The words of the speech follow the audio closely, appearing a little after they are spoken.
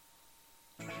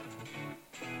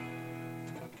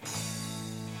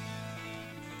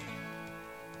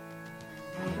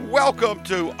Welcome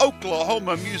to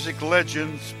Oklahoma Music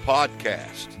Legends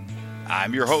Podcast.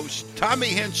 I'm your host, Tommy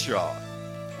Henshaw.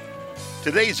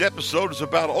 Today's episode is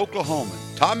about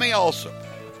Oklahoman Tommy Allsup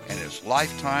and his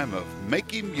lifetime of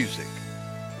making music.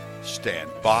 Stand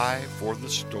by for the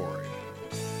story.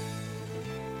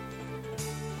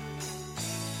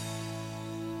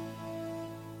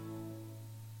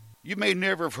 You may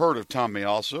never have heard of Tommy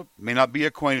Allsup, may not be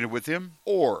acquainted with him,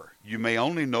 or you may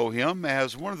only know him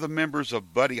as one of the members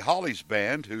of Buddy Holly's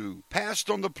band who passed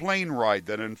on the plane ride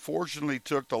that unfortunately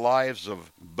took the lives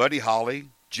of Buddy Holly,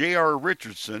 J.R.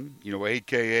 Richardson,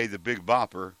 a.k.a. the Big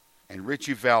Bopper, and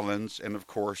Ritchie Valens, and of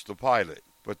course the pilot.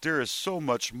 But there is so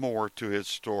much more to his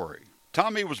story.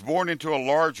 Tommy was born into a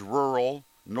large rural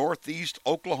northeast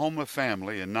Oklahoma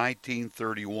family in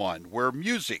 1931, where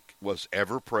music was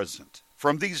ever present.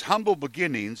 From these humble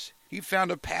beginnings, he found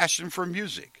a passion for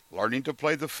music, learning to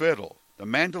play the fiddle, the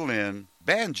mandolin,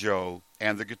 banjo,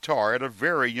 and the guitar at a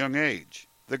very young age.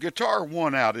 The guitar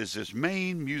won out as his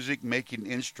main music-making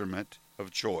instrument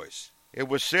of choice. It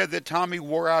was said that Tommy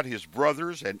wore out his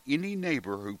brothers and any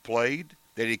neighbor who played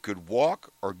that he could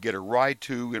walk or get a ride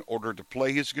to in order to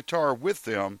play his guitar with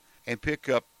them and pick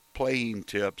up playing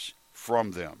tips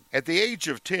from them. At the age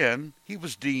of 10, he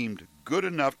was deemed good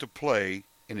enough to play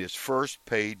in his first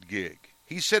paid gig.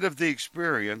 He said of the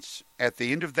experience, at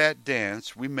the end of that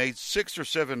dance, we made $6 or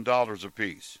 $7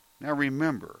 apiece. Now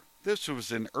remember, this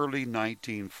was in early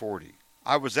 1940.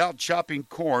 I was out chopping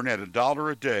corn at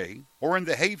 $1 a day, or in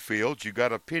the hayfields you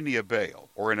got a penny a bale,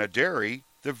 or in a dairy,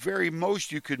 the very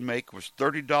most you could make was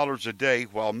 $30 a day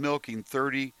while milking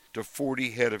 30 to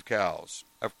 40 head of cows.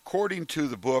 According to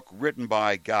the book written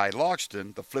by Guy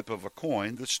Loxton, The Flip of a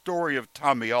Coin, the story of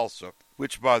Tommy Allsup,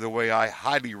 which, by the way, I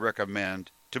highly recommend,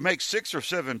 to make $6 or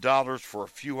 $7 for a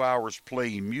few hours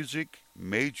playing music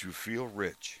made you feel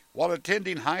rich. While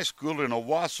attending high school in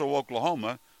Owasso,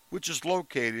 Oklahoma, which is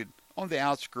located on the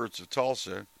outskirts of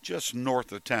Tulsa, just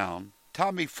north of town,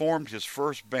 Tommy formed his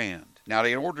first band. Now,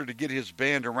 in order to get his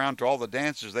band around to all the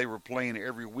dances they were playing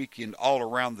every weekend all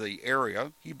around the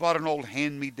area, he bought an old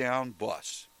hand-me-down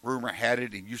bus. Rumor had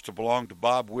it used to belong to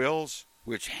Bob Wills,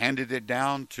 which handed it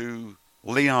down to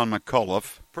Leon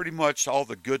McCullough. Pretty much all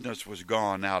the goodness was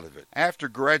gone out of it. After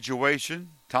graduation,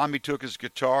 Tommy took his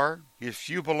guitar, his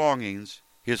few belongings,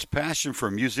 his passion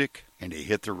for music, and he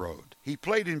hit the road. He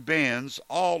played in bands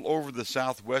all over the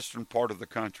southwestern part of the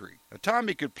country. Now,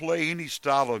 Tommy could play any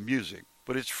style of music,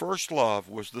 but his first love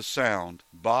was the sound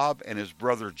Bob and his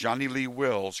brother Johnny Lee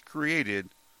Wills created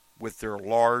with their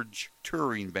large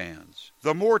touring bands.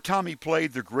 The more Tommy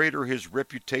played, the greater his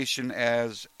reputation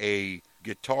as a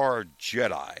guitar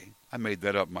Jedi. I made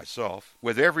that up myself.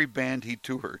 With every band he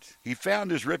toured, he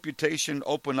found his reputation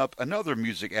open up another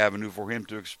music avenue for him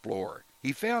to explore.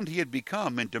 He found he had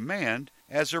become in demand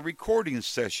as a recording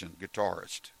session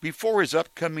guitarist. Before his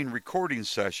upcoming recording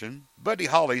session, Buddy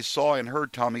Holly saw and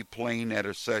heard Tommy playing at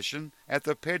a session at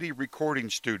the Petty Recording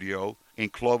Studio in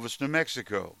Clovis, New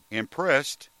Mexico.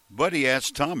 Impressed, Buddy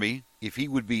asked Tommy if he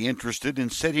would be interested in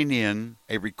setting in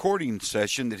a recording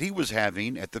session that he was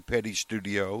having at the Petty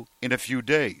Studio in a few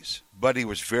days. Buddy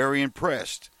was very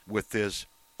impressed with this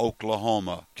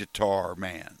Oklahoma guitar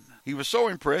man. He was so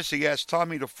impressed he asked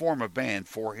Tommy to form a band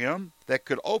for him that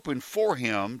could open for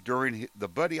him during the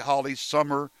Buddy Holly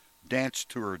summer dance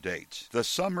tour dates. The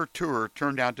summer tour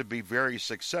turned out to be very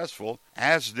successful,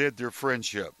 as did their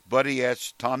friendship. Buddy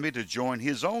asked Tommy to join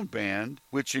his own band,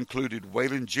 which included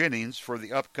Waylon Jennings, for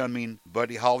the upcoming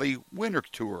Buddy Holly winter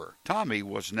tour. Tommy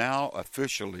was now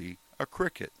officially a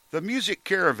cricket. The music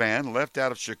caravan left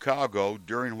out of Chicago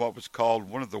during what was called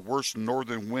one of the worst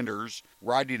northern winters,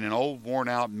 riding in old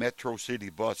worn-out Metro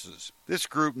City buses. This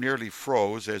group nearly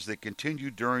froze as they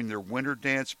continued during their winter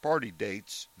dance party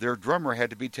dates. Their drummer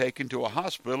had to be taken to a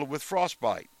hospital with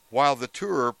frostbite, while the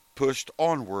tour pushed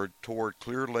onward toward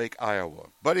Clear Lake, Iowa.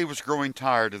 Buddy was growing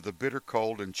tired of the bitter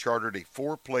cold and chartered a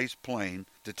 4-place plane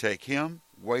to take him,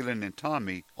 Waylon, and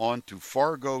Tommy on to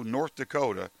Fargo, North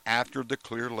Dakota after the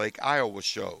Clear Lake, Iowa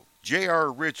show.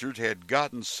 J.R. Richards had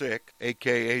gotten sick,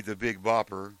 a.k.a. the Big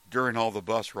Bopper, during all the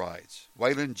bus rides.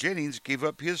 Waylon Jennings gave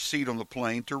up his seat on the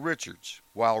plane to Richards,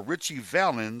 while Ritchie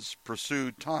Valens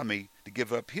pursued Tommy to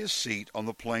give up his seat on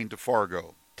the plane to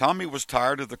Fargo. Tommy was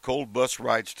tired of the cold bus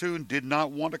rides too and did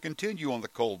not want to continue on the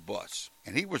cold bus,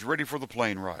 and he was ready for the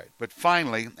plane ride. But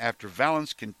finally, after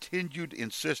Valens' continued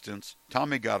insistence,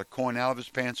 Tommy got a coin out of his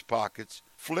pants pockets,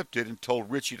 flipped it, and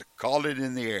told Ritchie to call it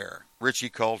in the air. Ritchie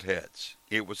called heads.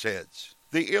 It was heads.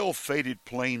 The ill-fated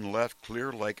plane left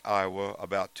Clear Lake, Iowa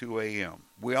about 2 a.m.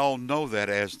 We all know that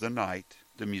as the night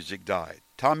the music died.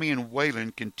 Tommy and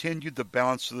Waylon continued the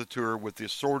balance of the tour with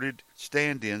assorted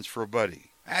stand-ins for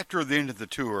Buddy. After the end of the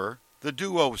tour, the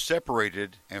duo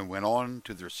separated and went on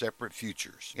to their separate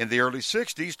futures. In the early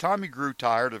 60s, Tommy grew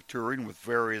tired of touring with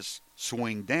various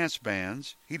swing dance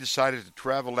bands. He decided to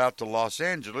travel out to Los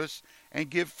Angeles and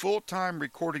give full-time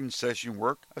recording session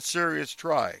work a serious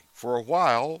try. For a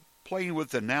while, playing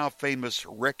with the now famous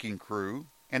Wrecking Crew,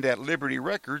 and at Liberty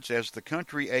Records as the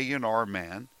country A&R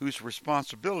man whose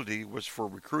responsibility was for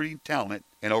recruiting talent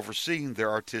and overseeing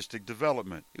their artistic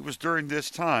development. It was during this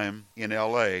time in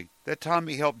L.A. that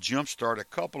Tommy helped jumpstart a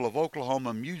couple of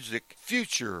Oklahoma music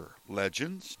future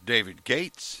legends, David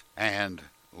Gates and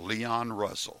Leon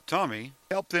Russell. Tommy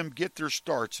helped them get their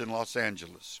starts in Los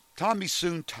Angeles. Tommy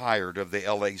soon tired of the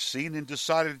L.A. scene and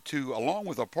decided to, along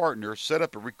with a partner, set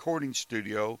up a recording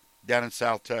studio down in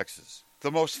South Texas.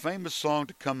 The most famous song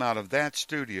to come out of that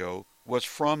studio was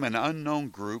from an unknown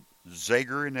group,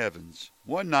 Zager and Evans.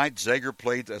 One night, Zager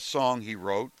played a song he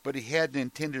wrote, but he hadn't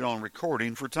intended on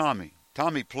recording for Tommy.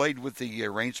 Tommy played with the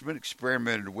arrangement,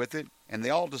 experimented with it, and they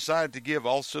all decided to give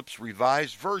Allsup's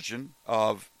revised version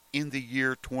of In the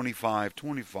Year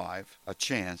 2525 a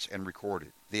chance and record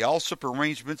it. The Allsup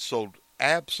arrangement sold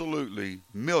absolutely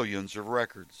millions of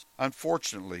records.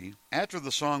 Unfortunately, after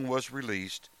the song was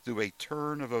released, through a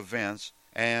turn of events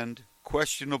and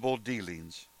questionable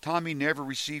dealings, Tommy never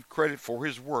received credit for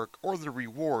his work or the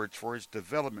rewards for his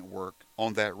development work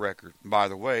on that record. By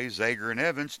the way, Zager and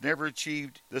Evans never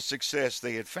achieved the success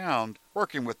they had found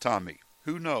working with Tommy.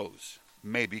 Who knows?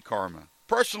 Maybe karma.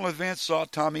 Personal events saw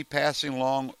Tommy passing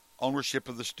along ownership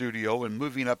of the studio and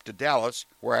moving up to Dallas,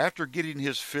 where after getting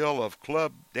his fill of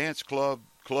dance club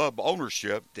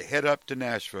ownership, to head up to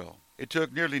Nashville. It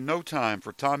took nearly no time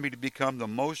for Tommy to become the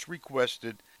most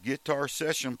requested guitar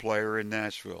session player in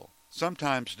Nashville,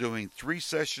 sometimes doing 3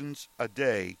 sessions a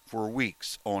day for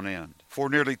weeks on end. For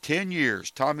nearly 10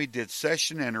 years, Tommy did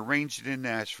session and arranged in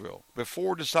Nashville,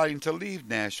 before deciding to leave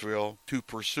Nashville to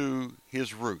pursue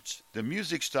his roots, the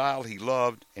music style he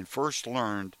loved and first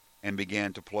learned and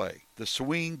began to play, the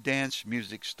swing dance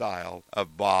music style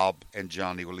of Bob and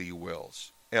Johnny Lee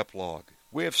Wills. Epilogue.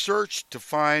 We have searched to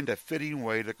find a fitting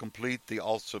way to complete the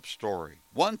Allsup story.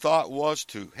 One thought was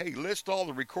to, list all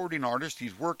the recording artists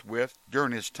he's worked with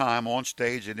during his time on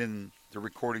stage and in the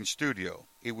recording studio.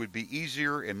 It would be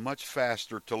easier and much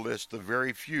faster to list the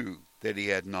very few that he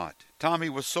had not. Tommy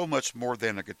was so much more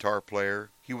than a guitar player.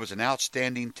 He was an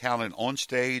outstanding talent on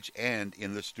stage and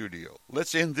in the studio.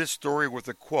 Let's end this story with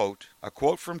a quote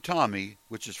from Tommy,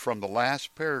 which is from the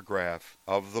last paragraph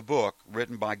of the book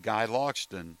written by Guy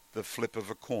Logston, The Flip of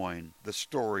a Coin, The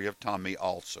Story of Tommy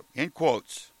Allsup. In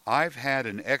quotes, I've had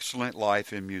an excellent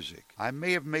life in music. I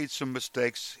may have made some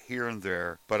mistakes here and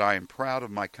there, but I am proud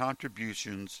of my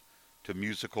contributions to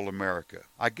musical America.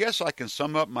 I guess I can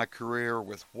sum up my career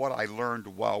with what I learned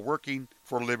while working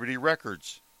for Liberty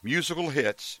Records. Musical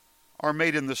hits are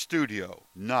made in the studio,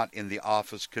 not in the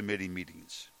office committee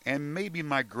meetings. And maybe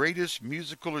my greatest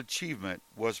musical achievement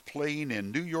was playing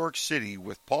in New York City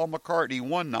with Paul McCartney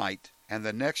one night and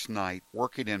the next night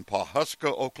working in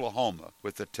Pawhuska, Oklahoma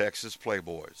with the Texas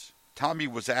Playboys. Tommy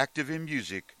was active in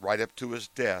music right up to his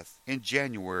death in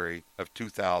January of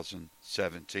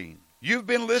 2017. You've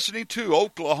been listening to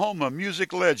Oklahoma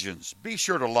Music Legends. Be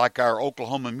sure to like our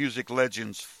Oklahoma Music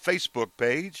Legends Facebook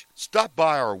page. Stop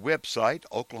by our website,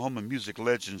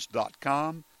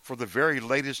 oklahomamusiclegends.com, for the very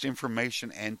latest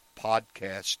information and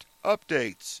podcast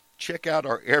updates. Check out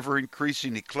our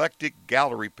ever-increasing eclectic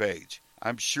gallery page.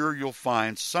 I'm sure you'll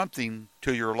find something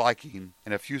to your liking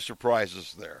and a few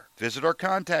surprises there. Visit our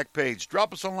contact page,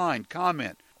 drop us a line,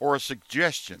 comment, or a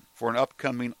suggestion for an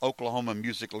upcoming Oklahoma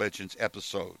Music Legends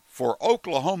episode. For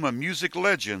Oklahoma Music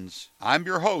Legends, I'm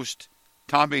your host,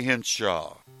 Tommy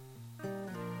Henshaw.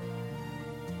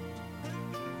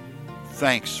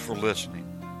 Thanks for listening.